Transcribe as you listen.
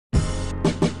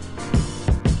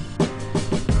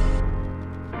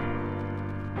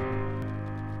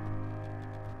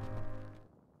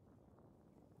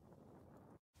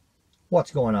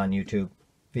What's going on, YouTube?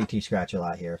 VT Scratch a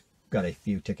Lot here. Got a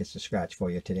few tickets to scratch for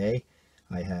you today.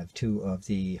 I have 2 of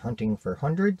the Hunting for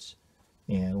Hundreds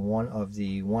and 1 of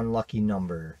the One Lucky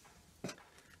Number.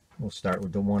 We'll start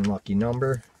with the One Lucky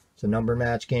Number. It's a number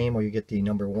match game where you get the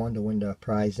number 1 to win the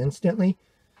prize instantly.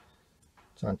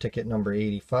 It's on ticket number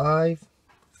 85.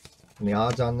 And the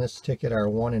odds on this ticket are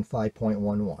 1 in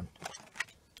 5.11.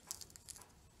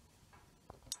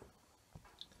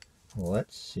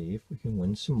 Let's see if we can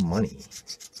win some money.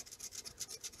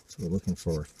 So we're looking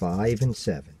for 5 and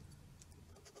 7.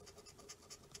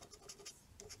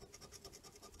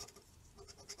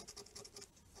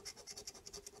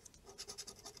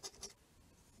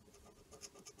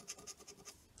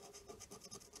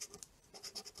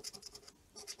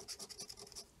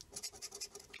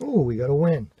 Oh, we got a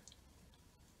win.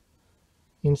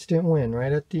 Instant win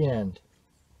right at the end.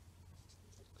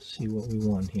 Let's see what we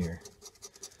won here.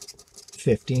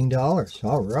 $15.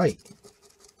 All right.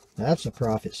 That's a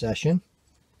profit session.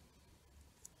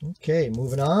 Okay,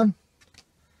 moving on.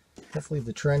 Hopefully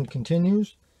the trend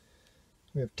continues.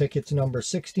 We have tickets number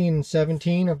 16 and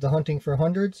 17 of the Hunting for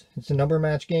Hundreds. It's a number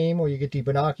match game where you get the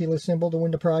binocular symbol to win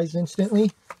the prize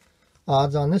instantly.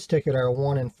 Odds on this ticket are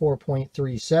 1 in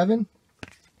 4.37.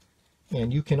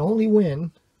 And you can only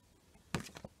win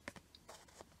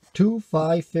 2,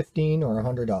 5, 15, or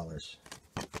 $100.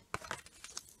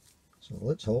 So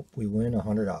let's hope we win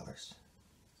 $100.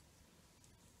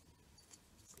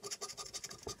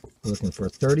 We're looking for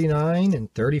 39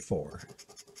 and 34.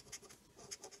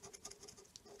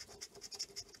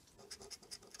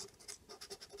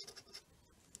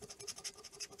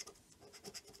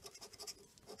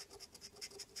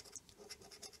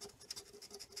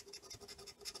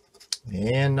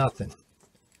 And nothing.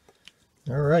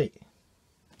 All right.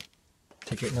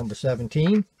 Ticket number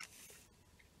 17.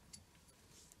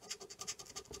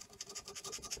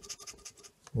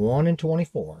 $1 in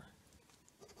 24.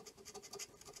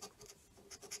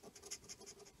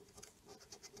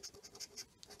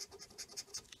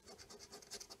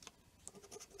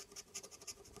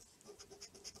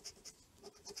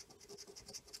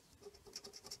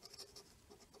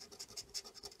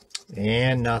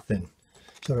 And nothing.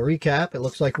 So to recap, it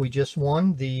looks like we just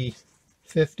won the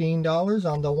 $15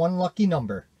 on the One Lucky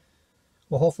Number.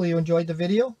 Well, hopefully you enjoyed the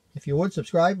video. If you would,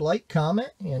 subscribe, like,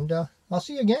 comment, and I'll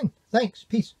see you again. Thanks.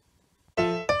 Peace.